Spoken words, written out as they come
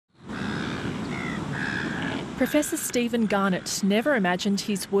Professor Stephen Garnett never imagined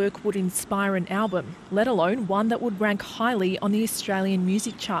his work would inspire an album, let alone one that would rank highly on the Australian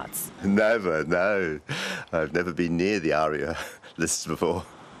music charts. Never, no. I've never been near the ARIA list before.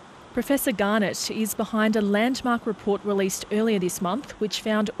 Professor Garnett is behind a landmark report released earlier this month which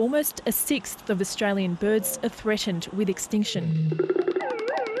found almost a sixth of Australian birds are threatened with extinction.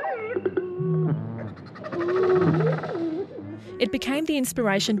 It became the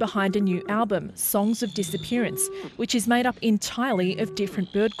inspiration behind a new album, Songs of Disappearance, which is made up entirely of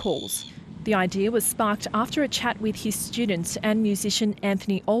different bird calls. The idea was sparked after a chat with his student and musician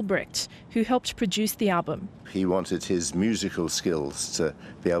Anthony Albrecht, who helped produce the album. He wanted his musical skills to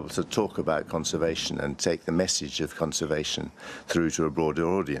be able to talk about conservation and take the message of conservation through to a broader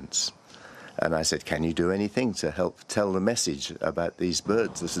audience. And I said, can you do anything to help tell the message about these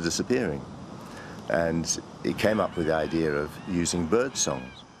birds that are disappearing? And he came up with the idea of using bird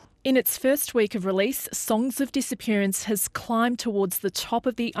songs. In its first week of release, Songs of Disappearance has climbed towards the top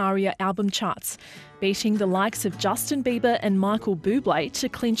of the ARIA album charts, beating the likes of Justin Bieber and Michael Bublé to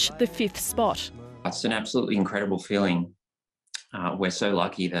clinch the 5th spot. It's an absolutely incredible feeling. We're so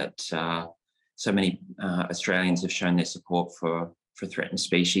lucky that so many Australians have shown their support for threatened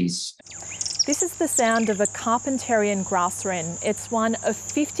species. This is the sound of a Carpentarian grass wren. It's one of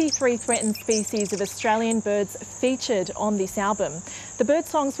 53 threatened species of Australian birds featured on this album. The bird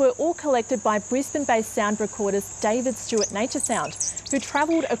songs were all collected by Brisbane-based sound recordist David Stewart Nature Sound, who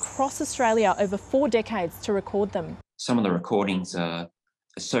travelled across Australia over 4 decades to record them. Some of the recordings are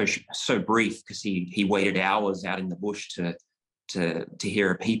so brief because he waited hours out in the bush to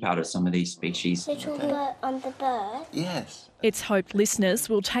hear a peep out of some of these species. Little bird on the bird? Yes. It's hoped listeners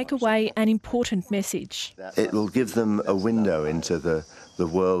will take away an important message. It will give them a window into the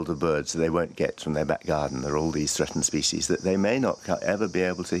world of birds they won't get from their back garden. There are all these threatened species that they may not ever be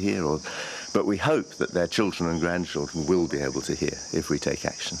able to hear, but we hope that their children and grandchildren will be able to hear if we take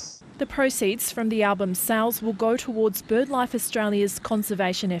action. The proceeds from the album's sales will go towards BirdLife Australia's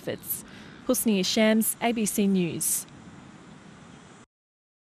conservation efforts. Husni Ishams, ABC News.